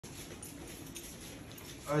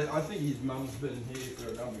I think his mum's been here for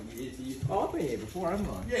a number of years. Oh, I've been here before, haven't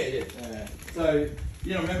I? Yeah. So,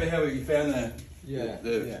 you know, remember how we found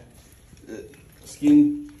the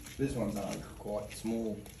skin? This one's quite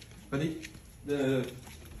small. But the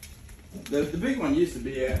big one used to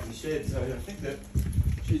be out in the shed, so I think that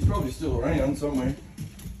she's probably still around somewhere.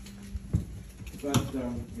 But,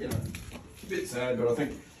 you know, a bit sad, but I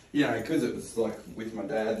think, you know, because it was like with my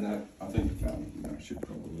dad and that, I think, you know, I should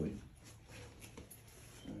probably.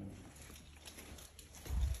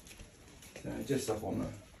 Just up on the.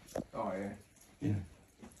 Oh, yeah. Yeah.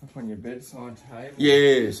 Up on your bedside table.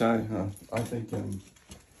 Yeah, so I think.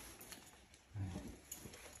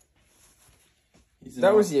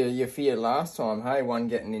 That was your fear last time, hey? One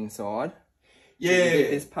getting inside. Yeah. You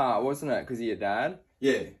did this part, wasn't it? Because of your dad?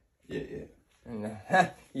 Yeah. And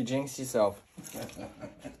you jinxed yourself.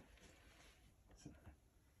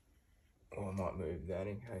 Oh, I might move that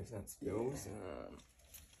in case that spills.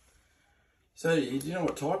 So, do you know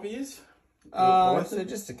what type he is? So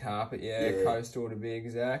just a carpet, yeah. Coastal to be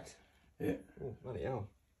exact. Yeah. Oh, bloody hell.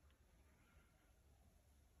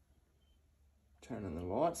 Turning the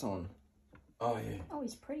lights on. Oh, yeah. Oh,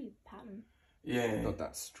 he's pretty pattern. Yeah. Got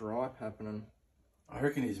that stripe happening. I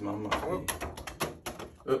reckon his mum might be.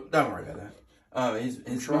 Oh, don't worry about that.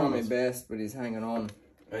 He's trying my best, but he's hanging on.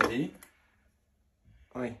 Is he?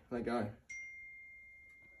 Hey, let go.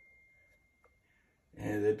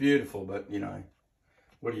 Yeah, they're beautiful, but, you know,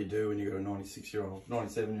 what do you do when you've got a 96-year-old,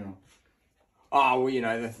 97-year-old? Oh, well, you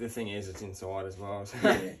know, the thing is, it's inside as well. So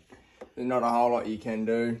Yeah. there's not a whole lot you can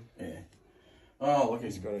do. Yeah. Oh, look,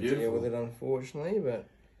 he's got to beautiful. deal with it, unfortunately, but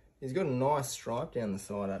he's got a nice stripe down the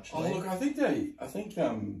side, actually. Oh, look, I think,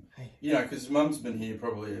 you know, because Mum's been here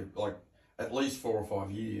probably, like, at least 4 or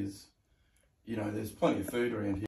 5 years. You know, there's plenty of food around here.